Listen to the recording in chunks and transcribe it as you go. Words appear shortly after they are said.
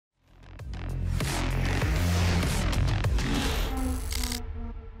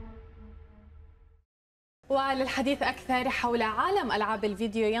وللحديث أكثر حول عالم ألعاب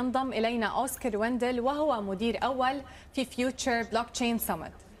الفيديو ينضم إلينا أوسكار ويندل وهو مدير أول في Future Blockchain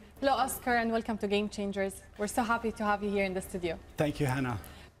Summit. Hello Oscar and welcome to Game Changers. We're so happy to have you here in the studio. Thank you, Hannah.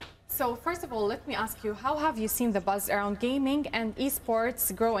 So first of all, let me ask you, how have you seen the buzz around gaming and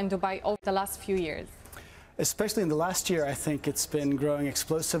esports grow in Dubai over the last few years? Especially in the last year, I think it's been growing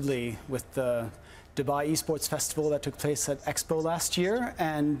explosively with the Dubai Esports Festival that took place at Expo last year,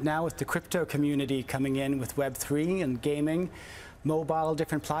 and now with the crypto community coming in with Web3 and gaming, mobile,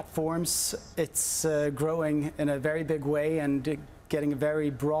 different platforms, it's growing in a very big way and getting a very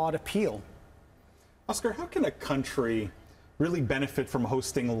broad appeal. Oscar, how can a country really benefit from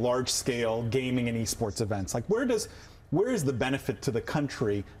hosting large-scale gaming and esports events? Like, where is the benefit to the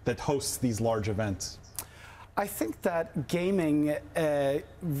country that hosts these large events? I think that gaming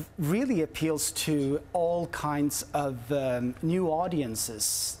really appeals to all kinds of new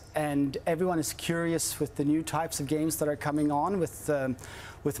audiences, and everyone is curious with the new types of games that are coming on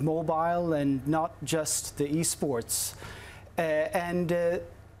with mobile and not just the esports.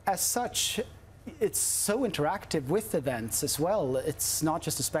 As such, it's so interactive with events as well. It's not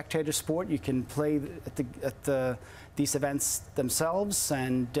just a spectator sport. You can play at these events themselves,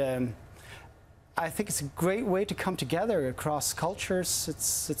 and I think it's a great way to come together across cultures.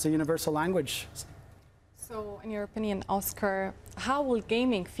 It's a universal language. So, in your opinion, Oscar, how will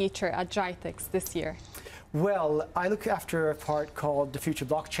gaming feature at GITEX this year? Well, I look after a part called the Future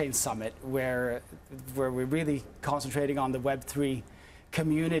Blockchain Summit, where we're really concentrating on the Web3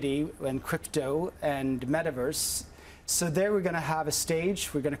 community and crypto and metaverse. So there we're going to have a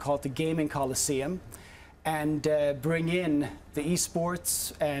stage, we're going to call it the Gaming Colosseum, and bring in the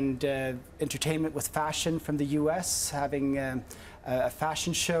esports and entertainment with fashion from the US, having a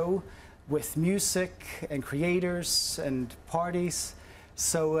fashion show with music and creators and parties.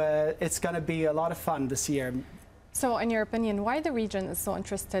 So it's going to be a lot of fun this year. So in your opinion, why the region is so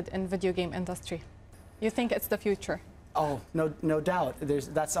interested in video game industry? You think it's the future? Oh, no doubt.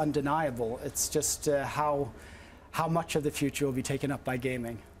 That's undeniable. It's just how much of the future will be taken up by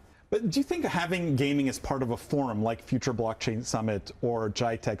gaming. But do you think having gaming as part of a forum like Future Blockchain Summit or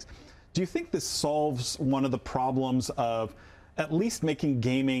GITEX, do you think this solves one of the problems of at least making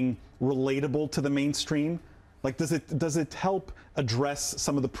gaming relatable to the mainstream? Like, does it help address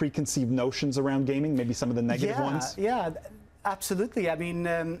some of the preconceived notions around gaming, maybe some of the negative ones? Yeah, absolutely. I mean,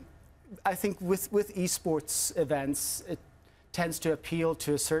 I think with esports events, it tends to appeal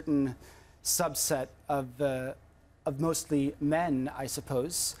to a certain subset of mostly men, I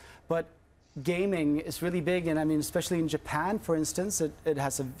suppose. But gaming is really big, and I mean, especially in Japan, for instance, it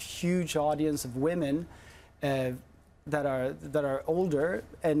has a huge audience of women that are older,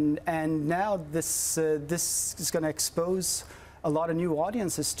 and now this is going to expose a lot of new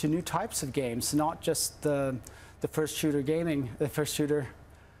audiences to new types of games, not just the first shooter gaming, the first shooter.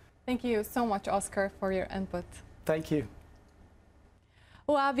 Thank you so much, Oscar, for your input. Thank you.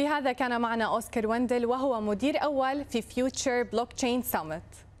 وبهذا كان معنا أوسكار ويندل وهو مدير أول في Future Blockchain Summit.